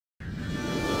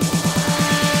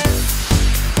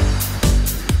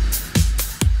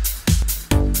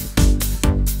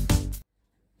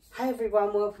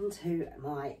everyone, welcome to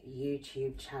my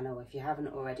YouTube channel. If you haven't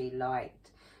already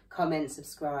liked, comment,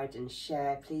 subscribed and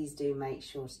share, please do make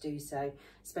sure to do so.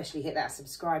 Especially hit that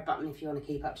subscribe button if you want to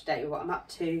keep up to date with what I'm up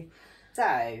to.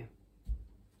 So,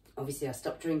 obviously I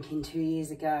stopped drinking 2 years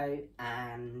ago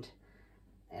and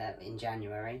in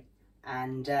January,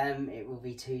 and it will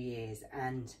be 2 years,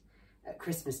 and at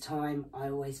Christmas time I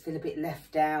always feel a bit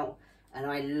left out and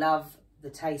I love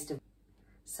the taste of.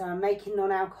 So I'm making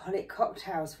non-alcoholic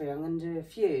cocktails for you. I'm going to do a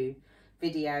few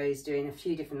videos doing a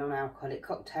few different non-alcoholic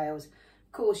cocktails.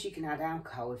 Of course you can add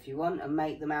alcohol if you want and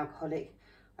make them alcoholic.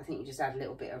 I think you just add a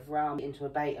little bit of rum into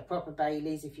a proper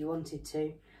Baileys if you wanted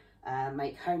to.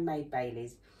 Make homemade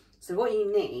Baileys. So what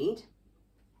you need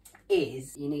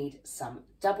is you need some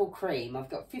double cream. I've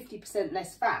got 50%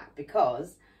 less fat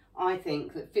because I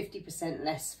think that 50%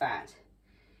 less fat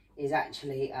is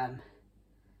actually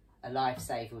a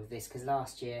lifesaver with this, because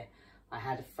last year I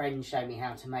had a friend show me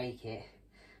how to make it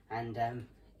and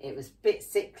it was a bit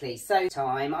sickly. So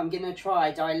I'm going to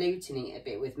try diluting it a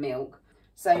bit with milk.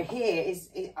 So here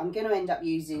I'm going to end up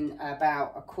using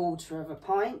about 1/4 of a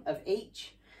pint of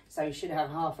each. So you should have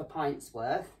half a pint's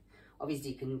worth.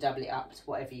 Obviously you can double it up to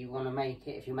whatever you want to make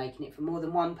it. If you're making it for more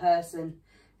than one person,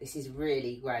 this is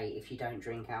really great if you don't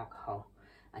drink alcohol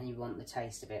and you want the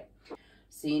taste of it.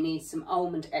 So you need some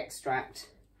almond extract.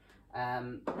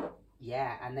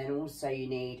 Yeah, and then also you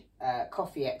need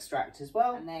coffee extract as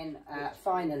well. And then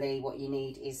finally what you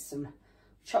need is some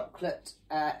chocolate,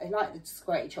 like the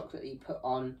squirty chocolate that you put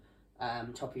on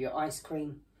top of your ice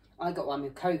cream. I got one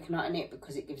with coconut in it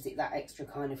because it gives it that extra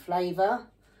kind of flavour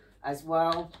as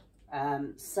well.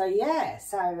 So yeah,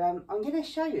 I'm going to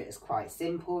show you. It's quite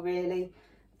simple really,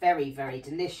 very, very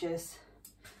delicious,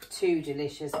 too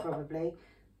delicious probably.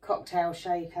 Cocktail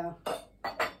shaker.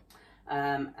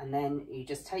 And then you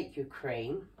just take your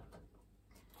cream.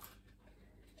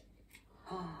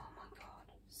 Oh my God,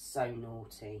 so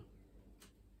naughty.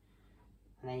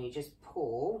 And then you just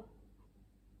pour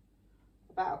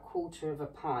about 1/4 of a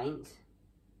pint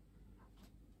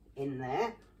in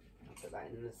there. I'll put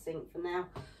that in the sink for now.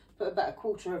 Put about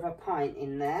 1/4 of a pint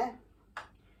in there.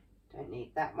 Don't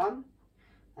need that one.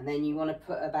 And then you want to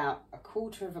put about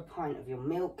 1/4 of a pint of your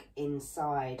milk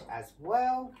inside as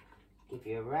well. Give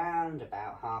you around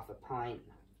about half a pint.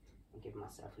 I'll give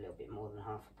myself a little bit more than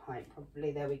half a pint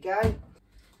probably. There we go.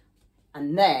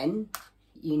 And then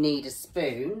you need a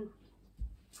spoon.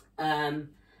 And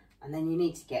then you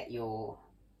need to get your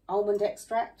almond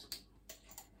extract.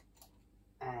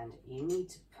 And you need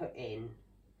to put in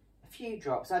a few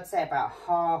drops. I'd say about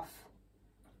half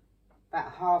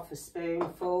a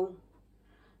spoonful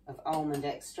of almond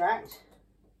extract.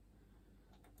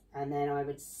 And then I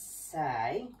would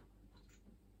say,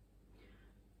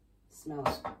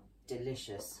 smells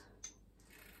delicious.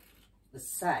 The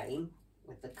same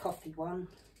with the coffee one,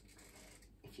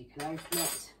 if you can open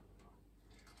it.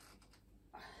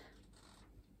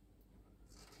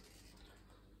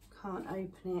 Can't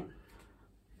open it.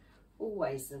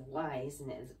 Always the way,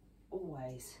 isn't it? There's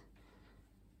always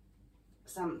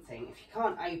something. If you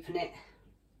can't open it,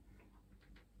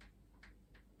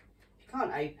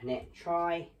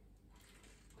 try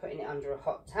putting it under a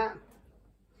hot tap.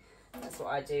 That's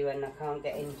what I do when I can't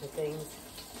get into things.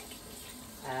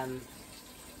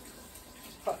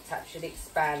 Hot tap should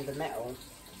expand the metal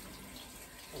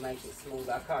or make it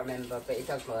smaller. I can't remember, but it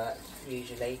does work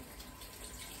usually.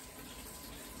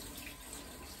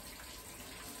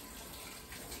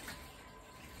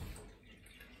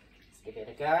 Let's give it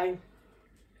a go.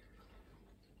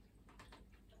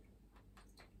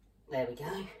 There we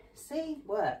go. See,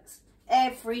 works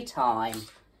every time.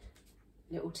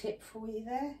 Little tip for you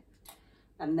there.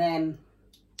 And then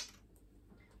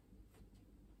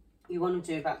you want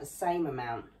to do about the same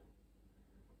amount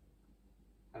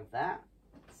of that.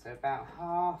 So about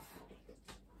half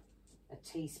a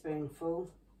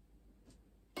teaspoonful.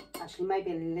 Actually,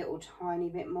 maybe a little tiny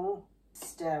bit more.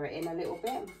 Stir it in a little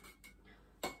bit.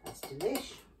 That's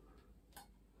delish.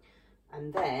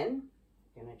 And then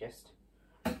I'm going to just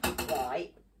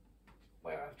wipe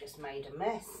where I've just made a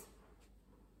mess.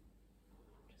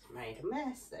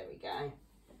 There we go.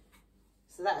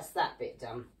 So that's that bit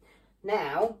done.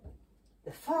 Now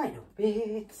the final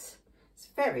bit. It's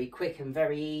very quick and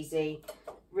very easy,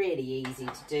 really easy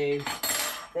to do.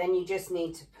 Then you just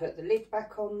need to put the lid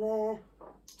back on there.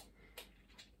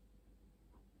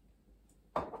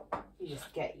 You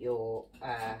just get your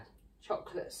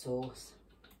chocolate sauce,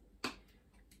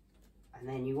 and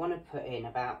then you want to put in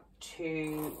about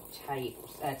 2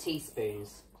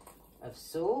 teaspoons of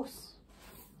sauce.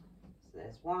 So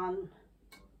there's 1,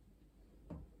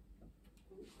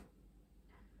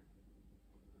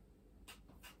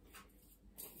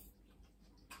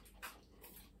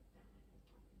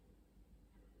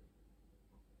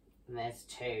 And there's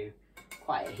 2,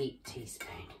 quite a heaped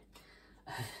teaspoon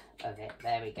of it.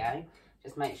 There we go.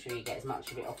 Just make sure you get as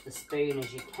much of it off the spoon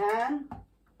as you can.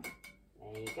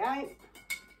 There you go.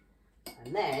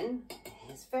 And then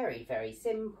it's very, very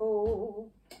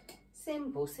simple.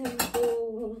 Simple,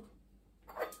 simple.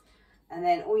 And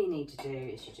then all you need to do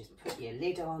is you just put your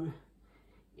lid on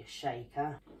your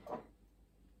shaker.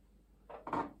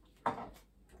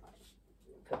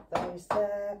 Put those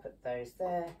there, put those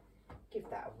there. Give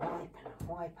that a wipe and a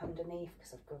wipe underneath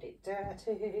because I've got it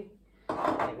dirty.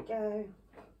 There we go.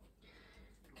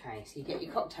 Okay, so you get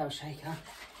your cocktail shaker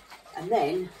and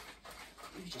then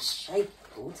you just shake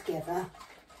it all together.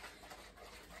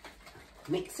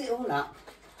 Mix it all up.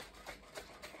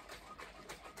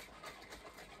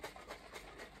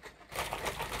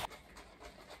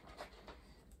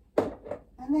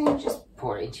 And then just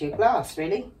pour it into your glass,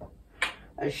 really.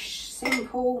 As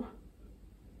simple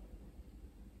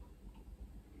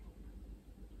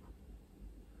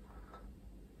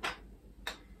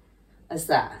as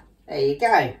that. There you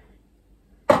go.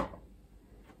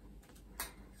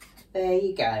 There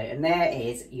you go. And there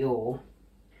is your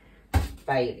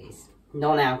Baileys,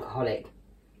 non-alcoholic.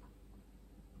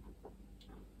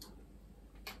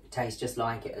 Tastes just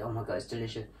like it. Oh my God, it's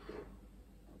delicious.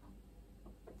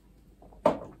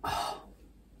 Oh,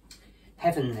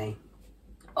 heavenly.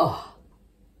 Oh,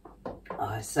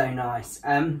 it's so nice.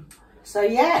 So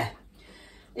yeah,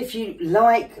 if you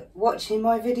like watching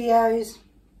my videos,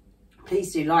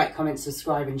 please do like, comment,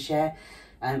 subscribe and share.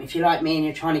 If you're like me and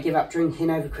you're trying to give up drinking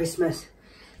over Christmas,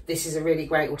 this is a really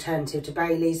great alternative to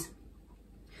Baileys.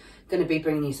 Going to be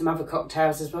bringing you some other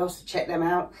cocktails as well, so check them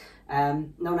out.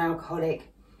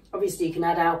 Non-alcoholic. Obviously you can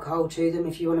add alcohol to them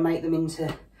if you want to make them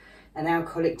into an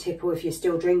alcoholic tipple if you're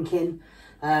still drinking.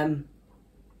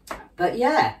 But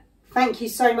yeah, thank you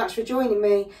so much for joining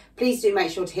me. Please do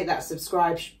make sure to hit that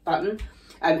subscribe button.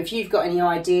 If you've got any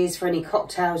ideas for any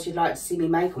cocktails you'd like to see me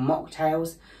make, or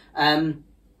mocktails, then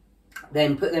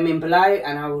put them in below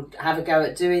and I will have a go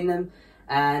at doing them.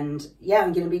 And yeah,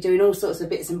 I'm going to be doing all sorts of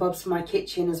bits and bobs for my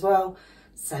kitchen as well.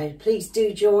 So please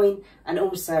do join, and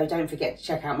also don't forget to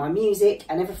check out my music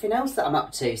and everything else that I'm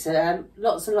up to. So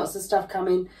lots and lots of stuff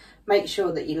coming. Make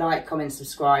sure that you like, comment,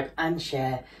 subscribe and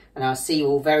share, and I'll see you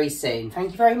all very soon.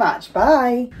 Thank you very much.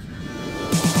 Bye.